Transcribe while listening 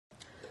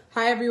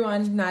Hi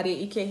everyone, Nadia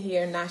Eke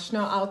here,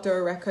 national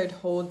outdoor record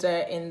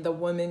holder in the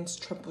women's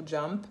triple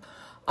jump.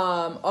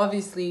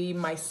 Obviously,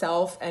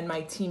 myself and my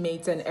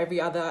teammates and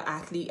every other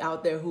athlete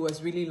out there who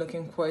was really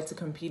looking forward to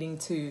competing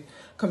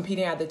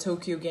at the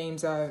Tokyo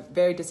Games are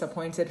very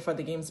disappointed for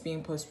the games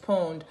being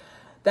postponed.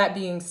 That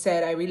being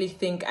said, I really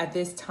think at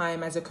this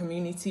time as a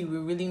community, we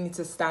really need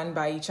to stand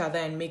by each other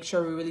and make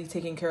sure we're really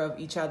taking care of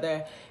each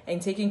other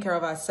and taking care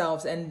of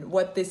ourselves. And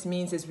what this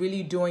means is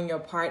really doing your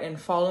part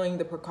and following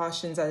the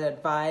precautions as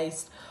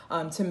advised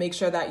to make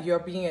sure that you're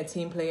being a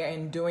team player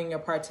and doing your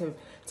part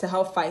to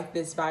help fight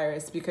this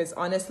virus. Because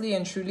honestly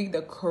and truly,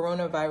 the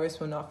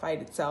coronavirus will not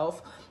fight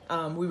itself.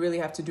 We really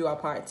have to do our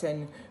part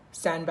and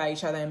stand by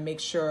each other and make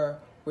sure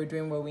we're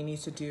doing what we need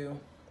to do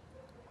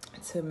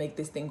to make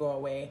this thing go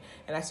away.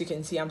 And as you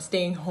can see, I'm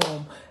staying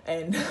home,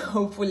 and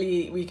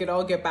hopefully we could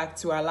all get back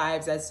to our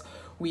lives as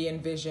we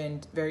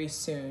envisioned very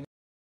soon.